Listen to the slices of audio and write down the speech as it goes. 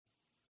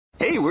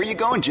Hey, where are you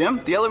going,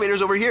 Jim? The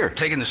elevator's over here.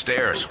 Taking the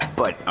stairs.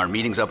 But our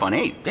meeting's up on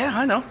 8. Yeah,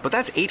 I know. But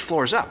that's 8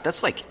 floors up.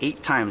 That's like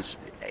 8 times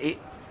 8.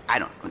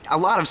 A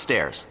lot of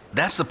stairs.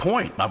 That's the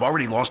point. I've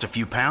already lost a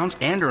few pounds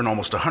and earned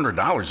almost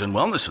 $100 in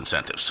wellness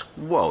incentives.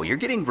 Whoa, you're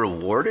getting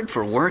rewarded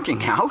for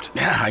working out?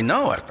 Yeah, I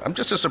know. I'm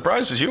just as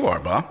surprised as you are,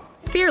 Bob.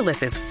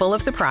 Fearless is full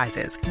of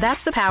surprises.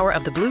 That's the power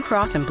of the Blue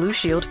Cross and Blue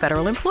Shield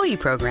Federal Employee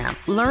Program.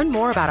 Learn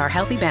more about our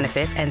healthy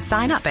benefits and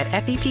sign up at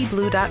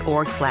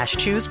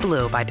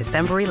fepblue.org/chooseblue by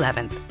December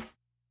 11th.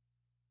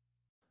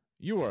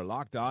 You are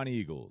Locked On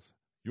Eagles,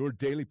 your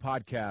daily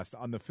podcast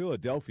on the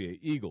Philadelphia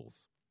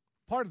Eagles.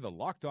 Part of the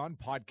Locked On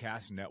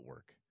Podcast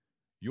Network.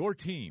 Your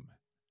team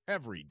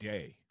every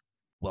day.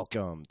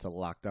 Welcome to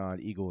Locked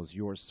On Eagles,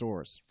 your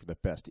source for the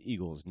best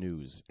Eagles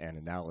news and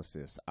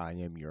analysis. I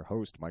am your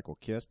host, Michael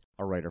Kist,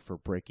 a writer for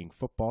Breaking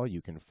Football.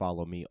 You can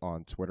follow me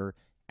on Twitter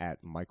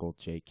at Michael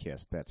J.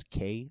 Kist. That's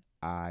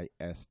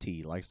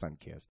K-I-S-T, like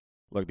Sunkist.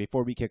 Look,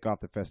 before we kick off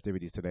the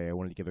festivities today, I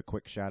wanted to give a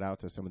quick shout out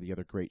to some of the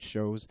other great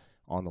shows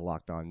on the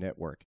Locked On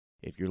Network.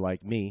 If you're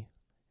like me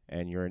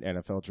and you're an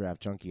NFL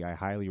draft junkie, I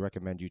highly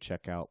recommend you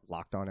check out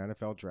Locked On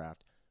NFL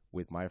Draft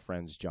with my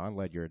friends John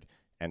Ledyard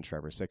and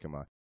Trevor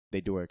Sikkema. They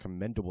do a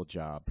commendable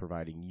job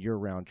providing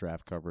year-round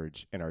draft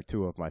coverage and are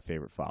two of my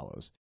favorite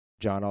follows.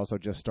 John also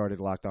just started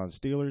Locked On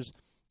Steelers,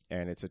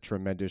 and it's a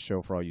tremendous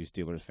show for all you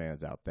Steelers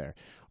fans out there.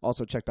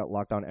 Also checked out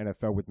Locked On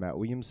NFL with Matt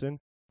Williamson.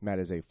 Matt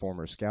is a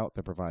former scout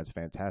that provides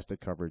fantastic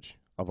coverage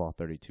of all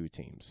 32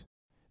 teams.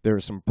 There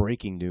is some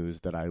breaking news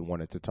that I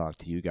wanted to talk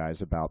to you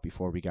guys about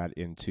before we got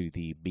into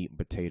the meat and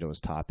potatoes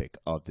topic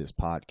of this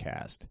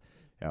podcast.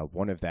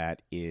 One of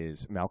that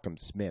is Malcolm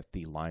Smith,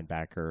 the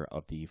linebacker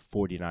of the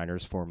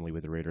 49ers, formerly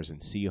with the Raiders and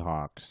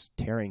Seahawks,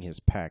 tearing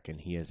his pec,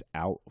 and he is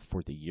out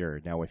for the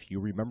year. Now, if you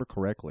remember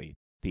correctly,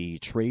 the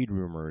trade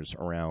rumors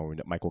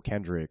around Michael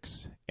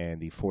Kendricks and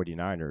the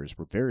 49ers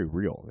were very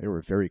real. They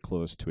were very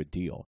close to a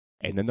deal.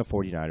 And then the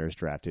 49ers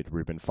drafted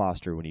Reuben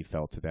Foster when he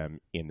fell to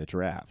them in the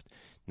draft.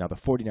 Now, the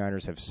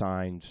 49ers have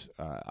signed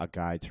a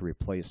guy to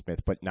replace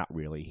Smith, but not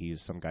really. He's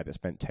some guy that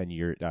spent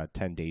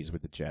 10 days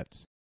with the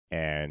Jets.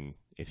 And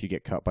if you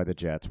get cut by the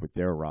Jets with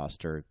their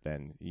roster,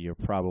 then you're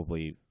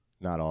probably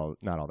not all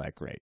that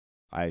great.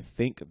 I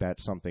think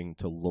that's something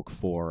to look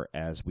for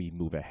as we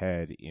move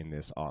ahead in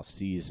this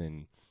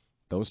offseason.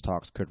 Those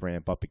talks could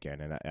ramp up again,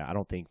 and I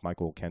don't think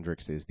Michael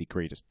Kendricks is the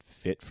greatest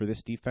fit for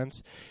this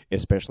defense,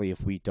 especially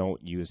if we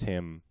don't use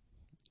him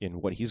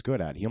in what he's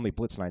good at. He only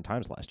blitzed 9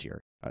 times last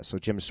year. So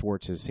Jim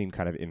Schwartz has seemed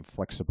kind of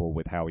inflexible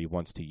with how he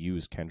wants to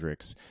use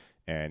Kendricks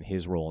and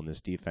his role in this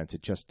defense.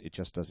 It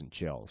just doesn't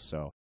gel.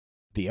 So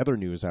the other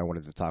news I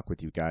wanted to talk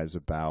with you guys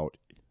about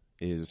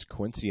is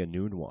Quincy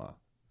Enunwa,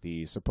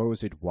 the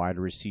supposed wide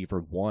receiver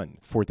 1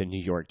 for the New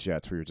York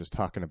Jets. We were just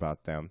talking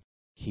about them.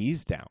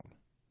 He's down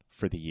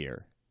for the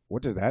year.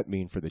 What does that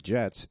mean for the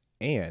Jets?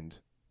 And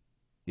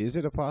is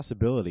it a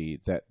possibility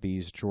that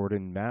these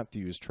Jordan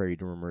Matthews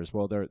trade rumors,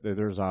 well,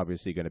 there's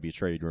obviously going to be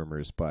trade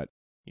rumors, but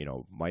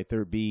might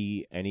there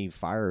be any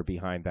fire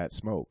behind that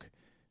smoke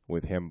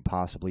with him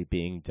possibly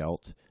being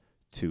dealt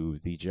to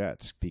the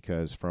Jets?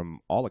 Because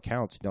from all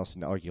accounts,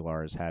 Nelson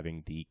Aguilar is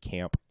having the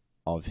camp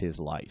of his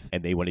life,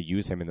 and they want to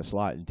use him in the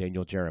slot. And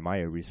Daniel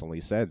Jeremiah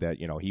recently said that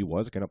he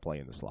was going to play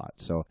in the slot,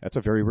 so that's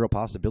a very real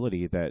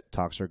possibility that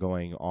talks are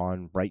going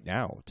on right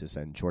now to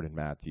send Jordan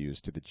Matthews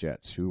to the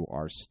Jets, who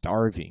are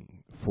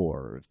starving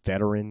for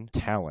veteran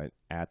talent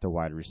at the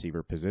wide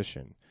receiver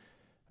position.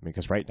 I mean,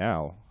 because right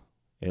now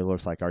it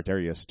looks like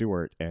Ardarius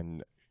Stewart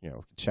and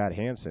Chad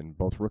Hansen,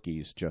 both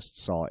rookies,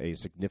 just saw a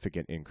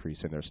significant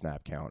increase in their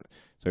snap count.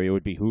 So it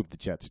would behoove the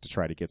Jets to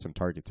try to get some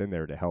targets in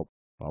there to help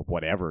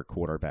whatever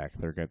quarterback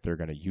they're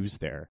going to use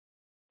there.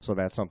 So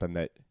that's something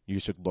that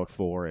you should look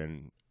for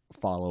and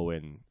follow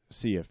and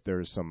see if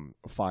there's some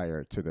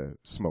fire to the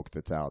smoke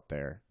that's out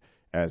there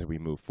as we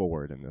move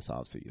forward in this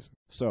offseason.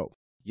 So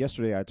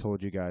yesterday I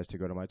told you guys to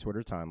go to my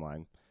Twitter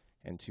timeline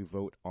and to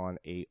vote on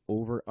a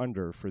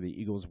over-under for the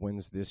Eagles'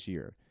 wins this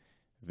year.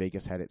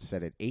 Vegas had it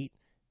set at 8,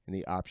 and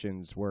the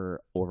options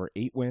were over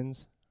 8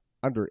 wins,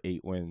 under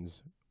 8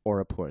 wins, or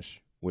a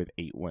push with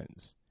 8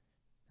 wins.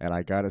 And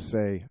I got to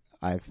say,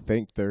 I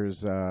think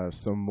there's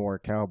some more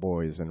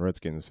Cowboys and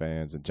Redskins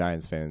fans and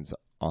Giants fans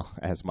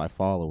as my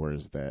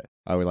followers that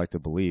I would like to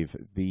believe.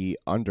 The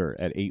under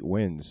at 8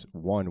 wins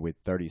won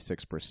with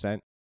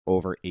 36%.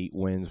 Over 8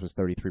 wins was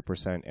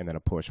 33%, and then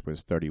a push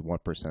was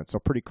 31%. So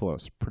pretty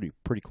close,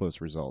 pretty close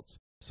results.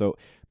 So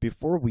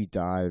before we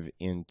dive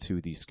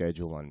into the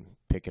schedule and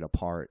pick it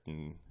apart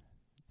and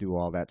do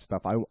all that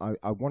stuff, I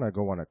want to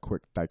go on a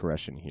quick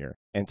digression here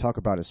and talk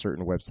about a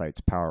certain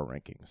website's power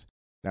rankings.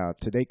 Now,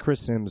 today, Chris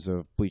Sims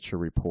of Bleacher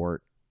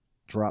Report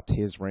dropped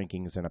his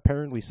rankings and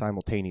apparently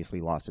simultaneously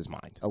lost his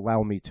mind.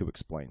 Allow me to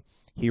explain.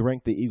 He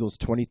ranked the Eagles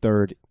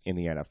 23rd in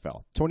the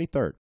NFL.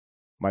 23rd.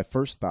 My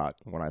first thought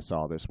when I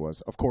saw this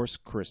was, of course,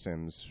 Chris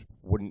Sims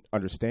wouldn't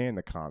understand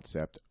the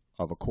concept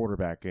of a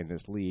quarterback in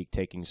this league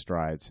taking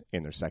strides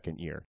in their second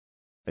year.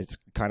 It's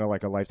kind of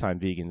like a lifetime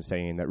vegan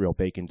saying that real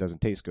bacon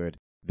doesn't taste good.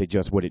 They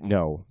just wouldn't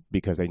know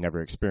because they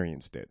never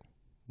experienced it.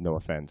 No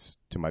offense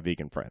to my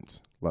vegan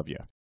friends. Love ya.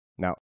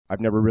 Now, I've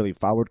never really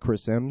followed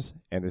Chris Sims,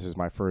 and this is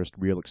my first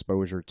real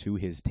exposure to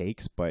his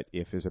takes, but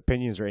if his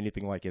opinions are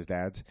anything like his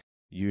dad's,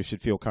 you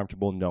should feel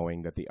comfortable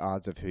knowing that the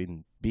odds of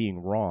him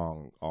being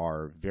wrong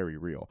are very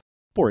real.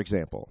 For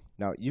example,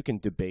 now you can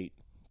debate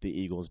the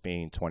Eagles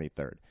being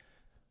 23rd.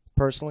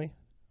 Personally,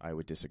 I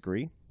would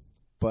disagree,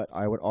 but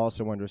I would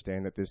also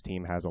understand that this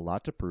team has a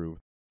lot to prove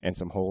and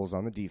some holes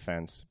on the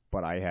defense,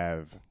 but I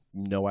have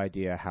no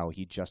idea how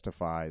he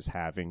justifies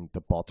having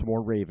the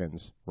Baltimore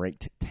Ravens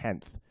ranked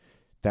 10th.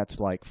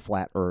 That's like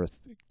flat earth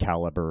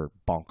caliber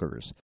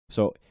bonkers.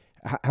 So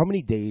how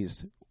many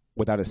days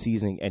without a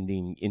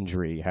season-ending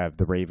injury have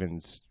the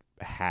Ravens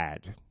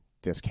had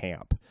this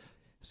camp?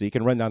 So you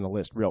can run down the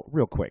list real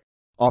quick.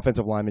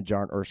 Offensive lineman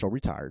John Urschel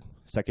retired.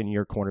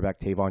 Second-year cornerback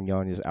Tavon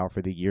Young is out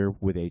for the year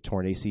with a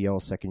torn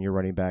ACL. Second-year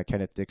running back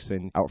Kenneth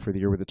Dixon out for the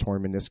year with a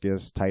torn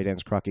meniscus. Tight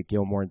ends Crockett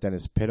Gilmore and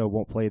Dennis Pitta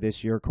won't play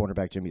this year.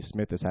 Cornerback Jimmy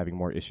Smith is having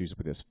more issues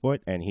with his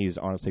foot, and he's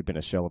honestly been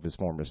a shell of his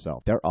former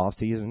self. Their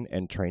offseason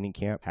and training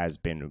camp has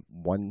been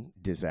one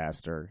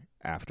disaster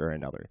after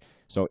another.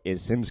 So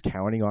is Sims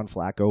counting on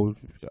Flacco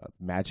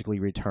magically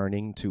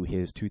returning to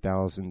his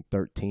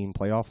 2013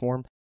 playoff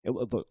form?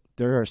 Look,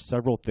 there are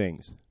several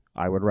things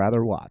I would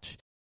rather watch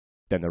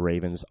than the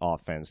Ravens'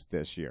 offense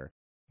this year.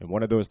 And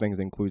one of those things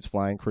includes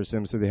flying Chris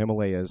Sims to the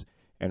Himalayas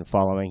and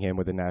following him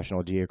with a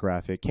National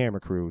Geographic camera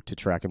crew to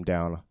track him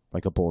down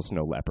like a bull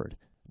snow leopard.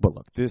 But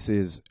look, this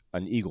is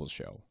an Eagles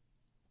show,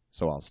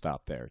 so I'll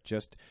stop there.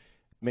 Just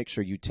make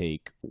sure you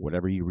take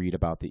whatever you read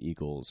about the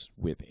Eagles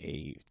with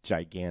a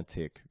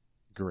gigantic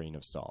grain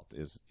of salt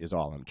is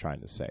all I'm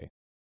trying to say.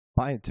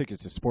 Buying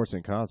tickets to sports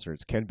and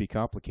concerts can be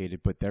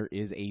complicated, but there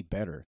is a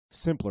better,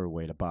 simpler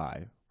way to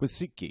buy with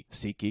SeatGeek.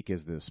 SeatGeek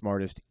is the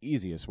smartest,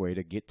 easiest way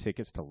to get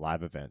tickets to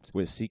live events.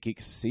 With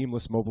SeatGeek's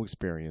seamless mobile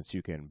experience,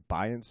 you can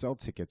buy and sell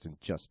tickets in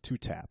just 2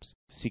 taps.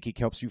 SeatGeek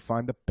helps you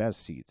find the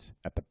best seats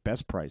at the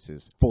best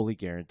prices, fully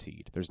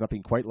guaranteed. There's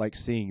nothing quite like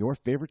seeing your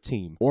favorite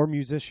team or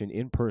musician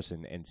in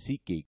person, and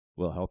SeatGeek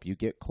will help you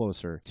get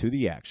closer to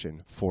the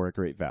action for a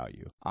great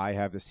value. I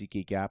have the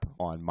SeatGeek app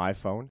on my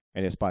phone,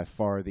 and it's by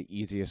far the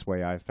easiest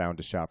way I've found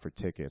to shop for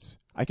tickets.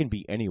 I can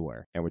be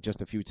anywhere, and with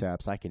just a few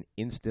taps, I can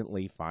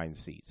instantly find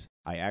seats.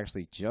 I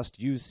actually just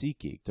used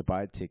SeatGeek to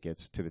buy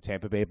tickets to the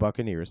Tampa Bay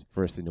Buccaneers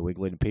versus the New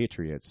England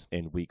Patriots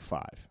in Week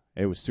 5.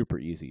 It was super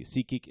easy.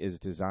 SeatGeek is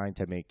designed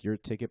to make your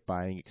ticket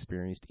buying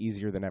experience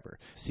easier than ever.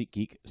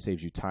 SeatGeek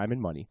saves you time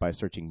and money by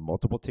searching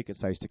multiple ticket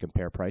sites to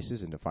compare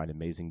prices and to find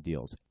amazing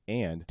deals.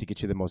 And to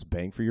get you the most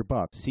bang for your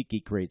buck,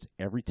 SeatGeek grades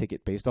every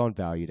ticket based on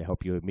value to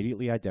help you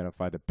immediately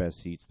identify the best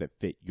seats that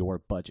fit your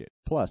budget.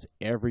 Plus,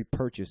 every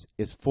purchase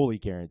is fully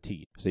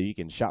guaranteed, so you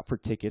can shop for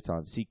tickets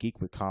on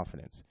SeatGeek with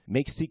confidence.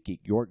 Make SeatGeek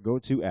your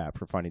go-to app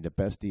for finding the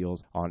best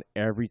deals on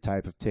every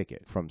type of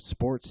ticket, from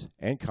sports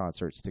and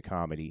concerts to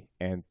comedy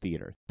and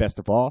theater. Best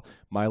of all,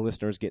 my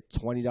listeners get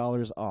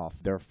 $20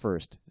 off their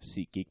first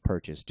SeatGeek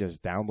purchase.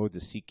 Just download the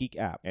SeatGeek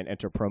app and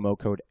enter promo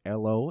code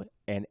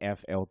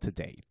LONFL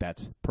today.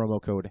 That's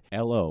promo code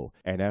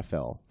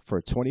LONFL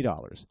for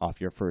 $20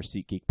 off your first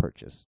SeatGeek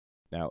purchase.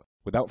 Now,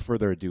 without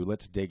further ado,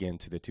 let's dig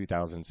into the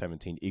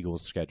 2017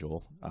 Eagles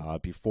schedule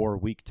before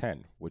Week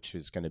 10, which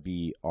is going to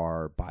be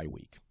our bye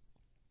week.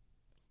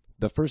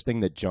 The first thing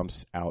that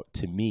jumps out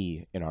to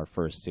me in our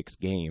first 6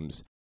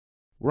 games,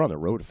 we're on the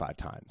road 5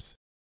 times.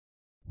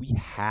 We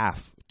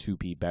have to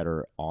be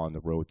better on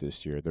the road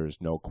this year.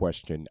 There's no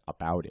question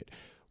about it.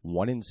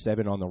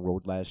 1-7 on the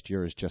road last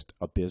year is just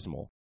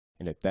abysmal.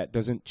 And if that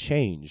doesn't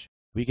change,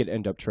 we could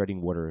end up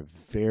treading water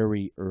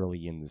very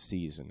early in the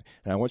season.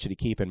 And I want you to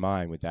keep in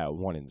mind with that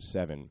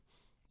 1-7,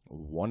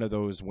 one of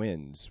those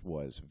wins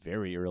was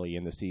very early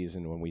in the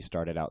season when we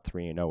started out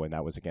 3-0, and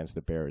that was against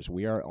the Bears.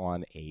 We are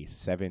on a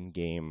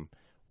 7-game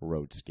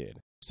road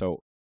skid.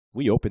 So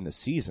we opened the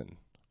season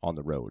on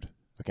the road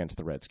against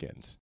the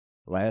Redskins.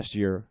 Last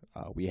year,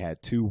 we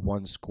had 2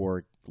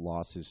 one-score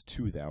losses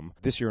to them.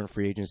 This year in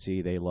free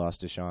agency, they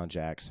lost Deshaun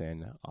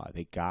Jackson.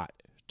 They got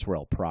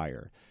Terrell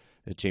Pryor.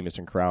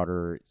 Jamison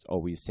Crowder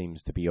always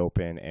seems to be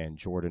open, and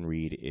Jordan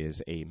Reed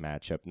is a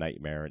matchup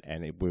nightmare.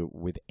 And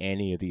with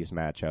any of these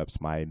matchups,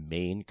 my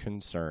main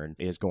concern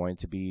is going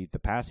to be the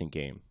passing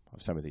game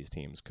of some of these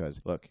teams.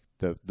 Because, look,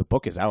 the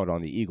book is out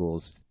on the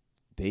Eagles.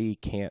 They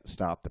can't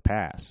stop the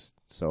pass.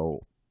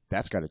 So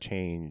that's got to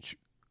change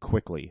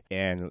quickly.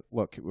 And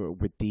look,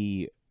 with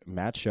the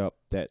matchup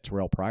that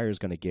Terrell Pryor is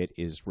going to get,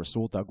 is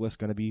Rasul Douglas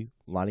going to be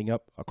lining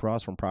up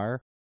across from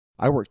Pryor?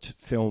 I worked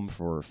film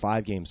for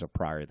 5 games of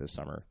Pryor this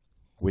summer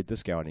with the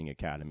Scouting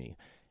Academy,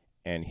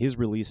 and his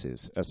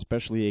releases,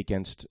 especially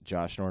against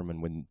Josh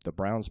Norman when the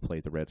Browns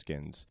played the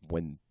Redskins,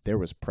 when there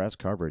was press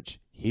coverage,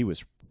 he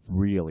was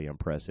really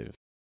impressive.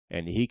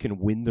 And he can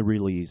win the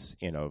release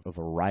in a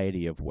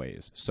variety of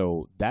ways.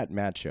 So that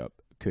matchup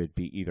could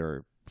be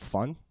either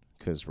fun,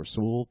 because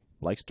Rasul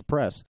likes to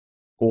press,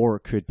 or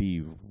could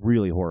be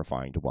really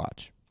horrifying to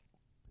watch.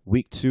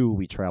 Week 2,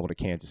 we travel to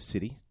Kansas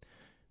City,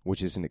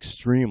 which is an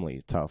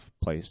extremely tough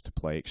place to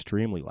play,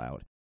 extremely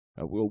loud.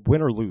 We'll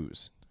win or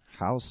lose.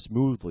 how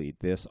smoothly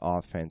this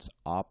offense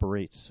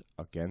operates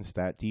against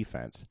that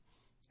defense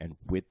and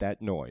with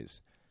that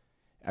noise,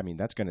 I mean,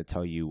 that's going to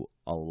tell you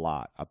a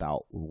lot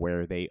about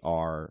where they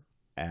are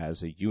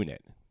as a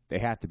unit. They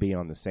have to be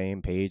on the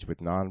same page with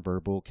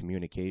nonverbal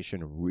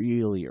communication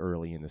really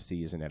early in the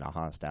season in a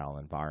hostile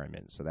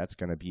environment. So that's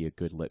going to be a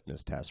good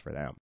litmus test for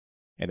them.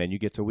 And then you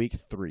get to week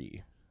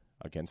 3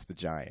 against the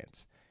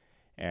Giants.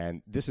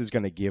 And this is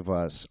going to give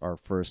us our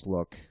first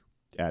look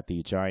at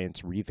the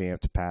Giants'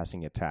 revamped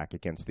passing attack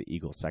against the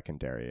Eagles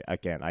secondary.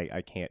 Again,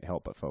 I can't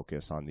help but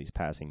focus on these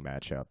passing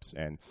matchups.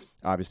 And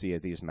obviously,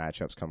 as these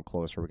matchups come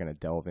closer, we're going to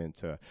delve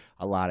into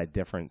a lot of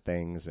different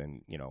things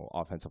and,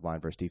 offensive line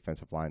versus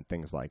defensive line,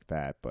 things like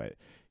that. But,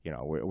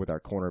 with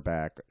our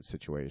cornerback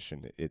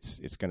situation,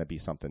 it's going to be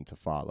something to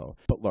follow.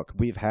 But look,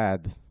 we've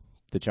had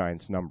the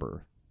Giants'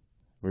 number.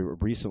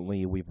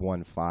 Recently, we've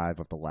won 5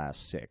 of the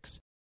last 6.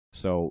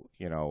 So,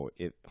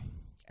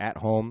 at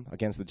home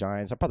against the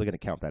Giants, I'm probably going to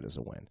count that as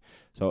a win.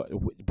 So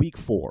week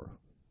 4,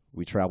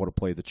 we travel to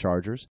play the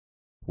Chargers,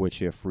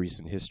 which if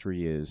recent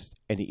history is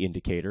any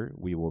indicator,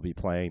 we will be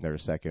playing their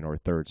second or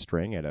third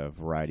string at a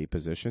variety of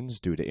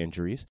positions due to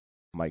injuries.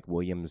 Mike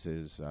Williams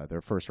is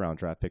their first-round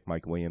draft pick.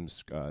 Mike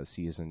Williams'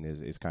 season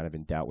is kind of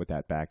in doubt with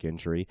that back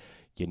injury.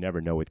 You never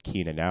know with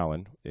Keenan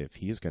Allen if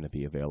he's going to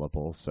be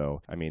available.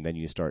 So, then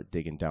you start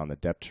digging down the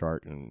depth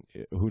chart, and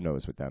who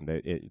knows with them.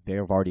 They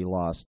have already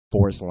lost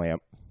Forrest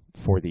Lamp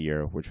for the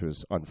year, which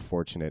was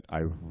unfortunate.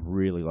 I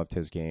really loved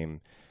his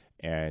game,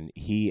 and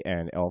he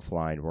and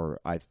Elflein were,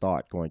 I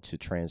thought, going to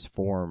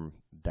transform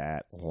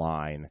that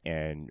line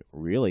and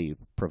really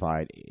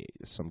provide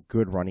some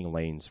good running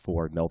lanes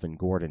for Melvin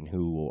Gordon,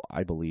 who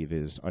I believe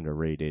is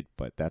underrated,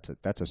 but that's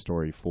a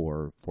story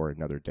for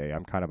another day.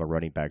 I'm kind of a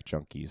running back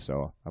junkie,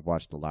 so I've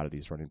watched a lot of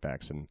these running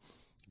backs, and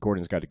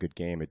Gordon's got a good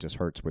game. It just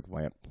hurts with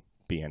Lamp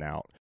being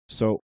out.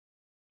 So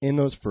in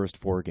those first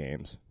 4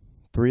 games,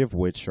 3 of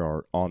which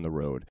are on the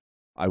road,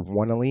 I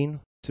want to lean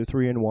to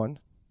 3-1.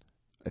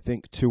 I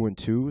think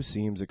 2-2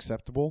 seems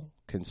acceptable,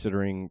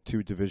 considering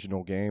 2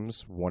 divisional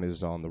games. One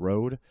is on the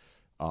road,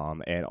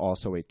 and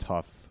also a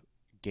tough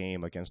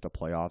game against a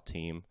playoff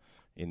team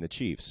in the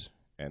Chiefs,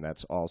 and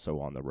that's also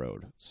on the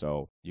road.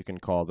 So you can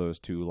call those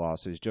 2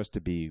 losses just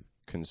to be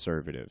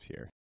conservative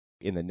here.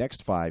 In the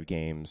next 5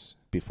 games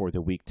before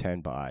the Week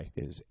 10 bye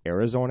is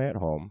Arizona at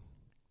home,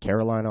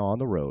 Carolina on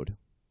the road,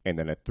 and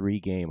then a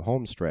 3-game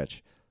home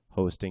stretch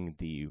hosting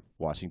the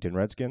Washington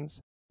Redskins,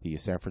 the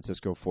San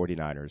Francisco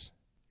 49ers,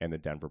 and the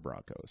Denver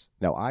Broncos.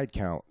 Now, I'd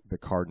count the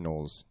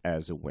Cardinals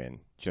as a win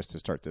just to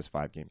start this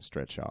 5-game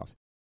stretch off.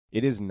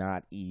 It is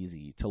not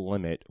easy to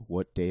limit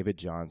what David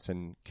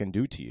Johnson can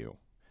do to you.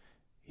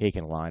 He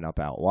can line up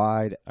out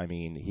wide.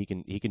 He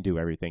can do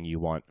everything you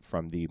want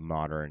from the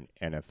modern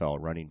NFL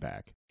running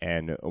back.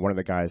 And one of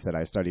the guys that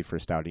I studied for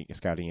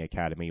Scouting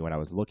Academy when I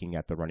was looking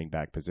at the running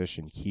back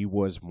position, he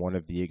was one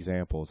of the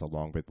examples,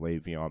 along with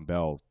Le'Veon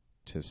Bell,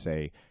 to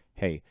say,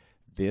 hey,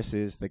 this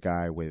is the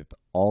guy with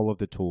all of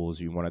the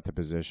tools you want at the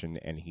position,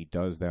 and he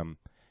does them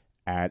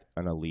at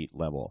an elite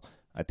level.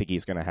 I think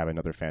he's going to have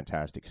another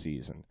fantastic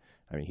season.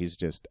 He's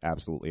just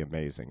absolutely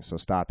amazing. So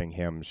stopping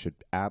him should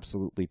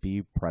absolutely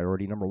be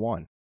priority number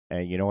 1.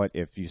 And you know what?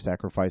 If you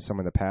sacrifice some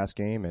of the pass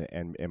game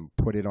and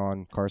put it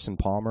on Carson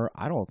Palmer,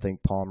 I don't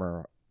think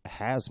Palmer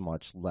has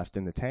much left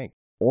in the tank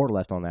or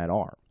left on that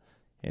arm.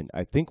 And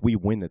I think we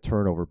win the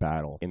turnover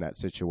battle in that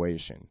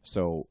situation.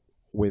 So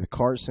with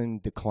Carson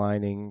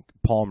declining,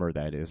 Palmer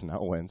that is,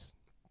 not Wentz,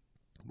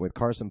 with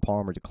Carson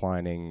Palmer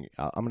declining,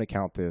 I'm going to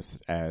count this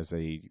as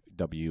a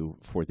W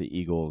for the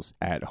Eagles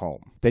at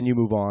home. Then you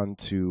move on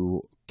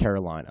to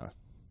Carolina.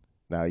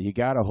 Now, you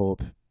got to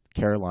hope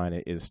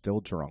Carolina is still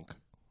drunk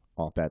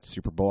off that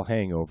Super Bowl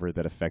hangover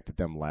that affected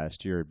them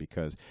last year,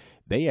 because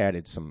they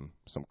added some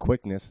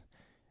quickness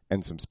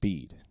and some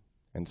speed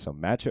and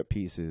some matchup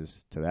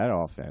pieces to that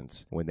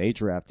offense when they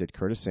drafted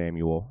Curtis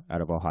Samuel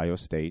out of Ohio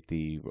State,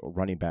 the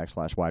running back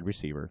 / wide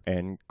receiver,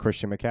 and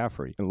Christian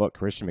McCaffrey. And look,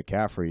 Christian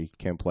McCaffrey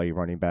can play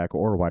running back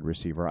or wide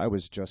receiver. I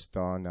was just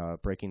on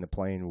Breaking the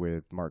Plane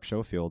with Mark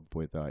Schofield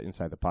with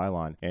Inside the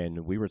Pylon,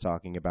 and we were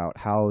talking about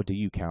how do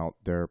you count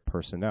their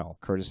personnel.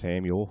 Curtis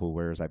Samuel, who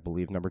wears, I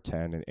believe, number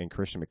 10, and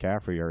Christian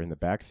McCaffrey are in the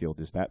backfield.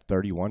 Is that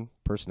 31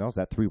 personnel? Is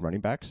that 3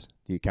 running backs?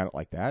 Do you count it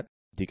like that?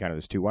 Do you count it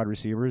as 2 wide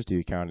receivers? Do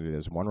you count it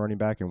as 1 running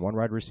back and 1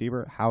 wide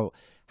receiver? How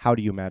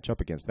do you match up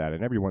against that?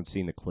 And everyone's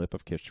seen the clip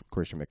of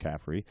Christian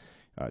McCaffrey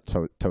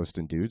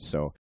toasting dudes.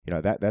 So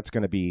that's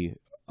going to be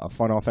a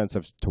fun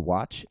offensive to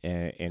watch,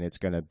 and it's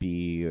going to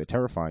be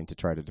terrifying to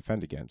try to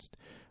defend against.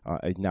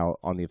 Now,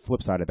 on the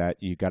flip side of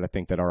that, you got to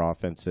think that our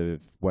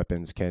offensive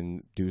weapons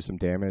can do some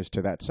damage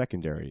to that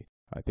secondary.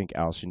 I think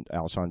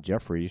Alshon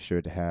Jeffrey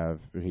should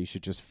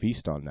just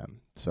feast on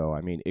them. So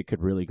it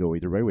could really go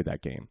either way with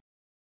that game.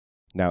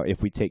 Now,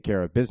 if we take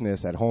care of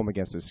business at home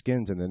against the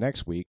Skins in the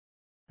next week,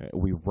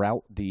 we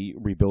rout the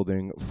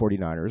rebuilding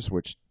 49ers,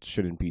 which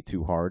shouldn't be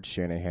too hard.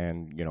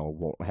 Shanahan,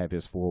 won't have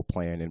his full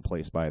plan in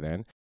place by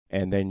then.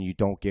 And then you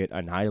don't get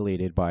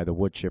annihilated by the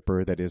wood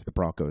chipper that is the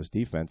Broncos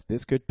defense.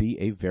 This could be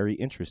a very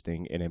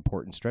interesting and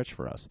important stretch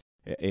for us.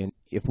 And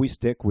if we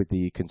stick with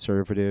the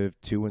conservative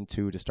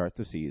 2-2 to start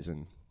the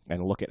season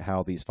and look at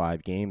how these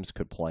 5 games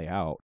could play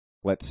out,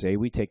 let's say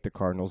we take the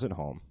Cardinals at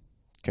home,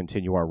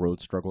 continue our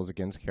road struggles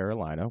against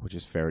Carolina, which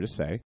is fair to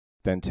say,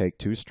 then take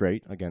 2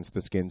 straight against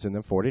the Skins and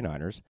the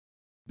 49ers.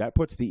 That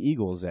puts the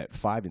Eagles at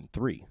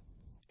 5-3,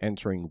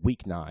 entering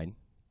Week 9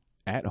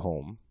 at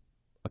home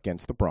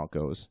against the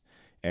Broncos.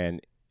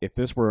 And if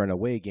this were an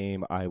away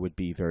game, I would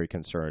be very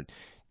concerned.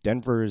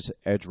 Denver's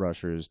edge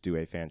rushers do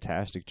a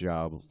fantastic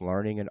job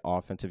learning an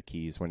offensive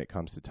keys when it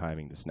comes to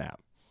timing the snap.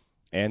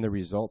 And the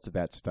results of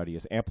that study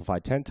is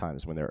amplified 10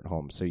 times when they're at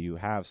home. So you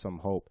have some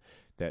hope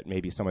that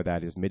maybe some of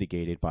that is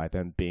mitigated by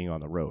them being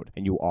on the road.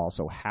 And you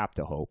also have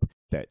to hope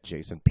that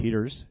Jason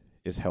Peters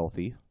is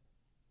healthy.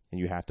 And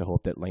you have to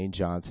hope that Lane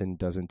Johnson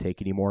doesn't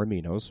take any more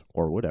aminos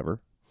or whatever.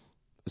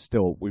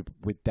 Still,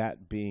 with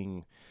that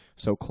being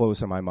so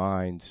close in my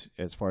mind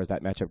as far as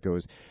that matchup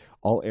goes,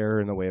 I'll err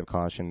in the way of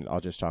caution.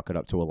 I'll just chalk it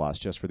up to a loss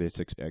just for this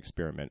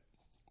experiment,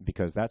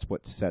 because that's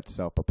what sets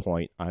up a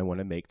point I want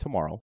to make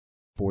tomorrow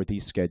for the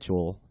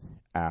schedule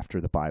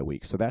after the bye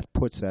week. So that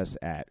puts us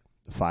at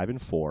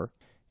 5-4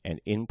 and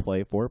in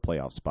play for a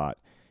playoff spot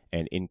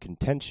and in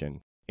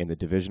contention in the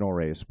divisional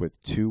race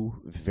with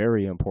 2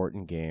 very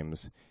important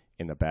games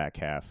in the back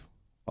half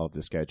of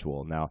the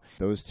schedule. Now,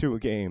 those 2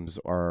 games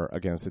are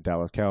against the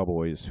Dallas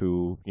Cowboys,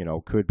 who,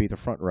 could be the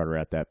front runner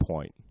at that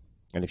point.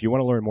 And if you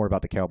want to learn more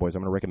about the Cowboys,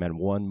 I'm going to recommend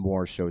one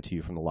more show to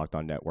you from the Locked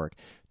On Network.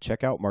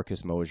 Check out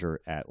Marcus Mosher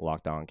at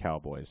Locked On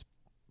Cowboys.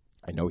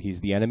 I know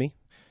he's the enemy,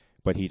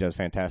 but he does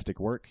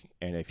fantastic work.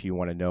 And if you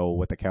want to know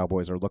what the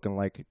Cowboys are looking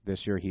like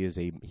this year, he is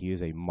a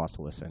must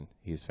listen.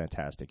 He's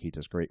fantastic. He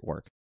does great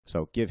work.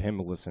 So give him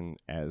a listen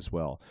as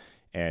well.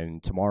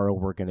 And tomorrow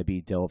we're going to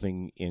be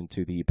delving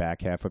into the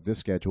back half of this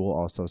schedule,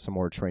 also some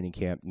more training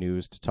camp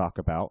news to talk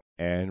about,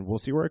 and we'll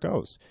see where it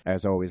goes.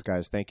 As always,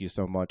 guys, thank you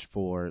so much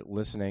for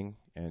listening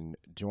and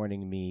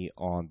joining me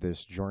on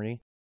this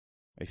journey.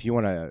 If you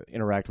want to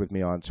interact with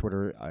me on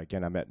Twitter,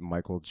 again, I'm at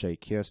Michael J.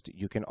 Kist.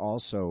 You can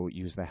also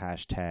use the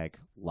hashtag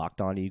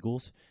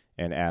LockedOnEagles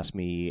and ask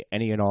me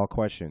any and all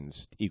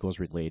questions Eagles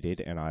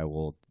related, and I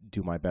will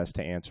do my best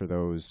to answer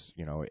those,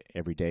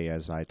 every day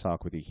as I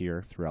talk with you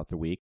here throughout the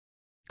week.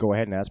 Go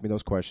ahead and ask me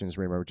those questions.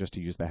 Remember just to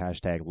use the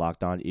hashtag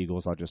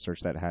LockedOnEagles. I'll just search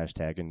that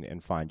hashtag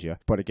and find you.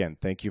 But again,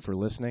 thank you for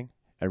listening.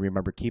 And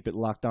remember, keep it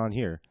locked on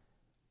here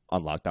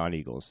on Locked On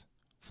Eagles.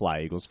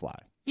 Fly, Eagles, fly.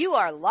 You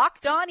are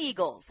Locked On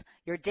Eagles,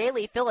 your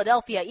daily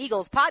Philadelphia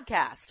Eagles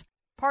podcast.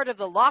 Part of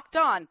the Locked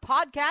On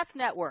Podcast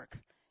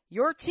Network.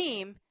 Your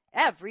team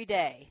every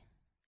day.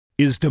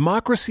 Is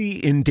democracy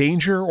in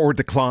danger or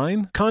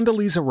decline?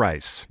 Condoleezza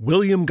Rice,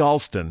 William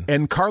Galston,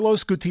 and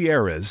Carlos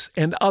Gutierrez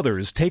and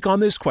others take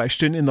on this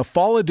question in the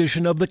fall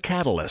edition of The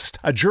Catalyst,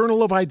 a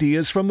journal of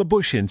ideas from the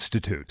Bush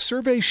Institute.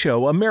 Surveys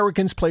show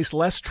Americans place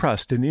less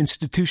trust in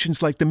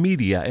institutions like the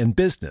media and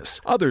business.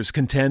 Others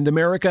contend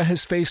America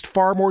has faced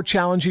far more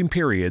challenging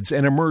periods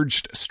and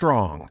emerged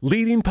strong.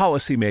 Leading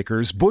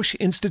policymakers, Bush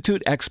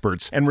Institute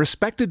experts, and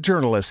respected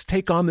journalists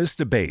take on this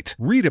debate.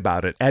 Read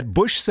about it at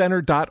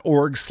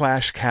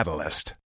bushcenter.org/catalyst.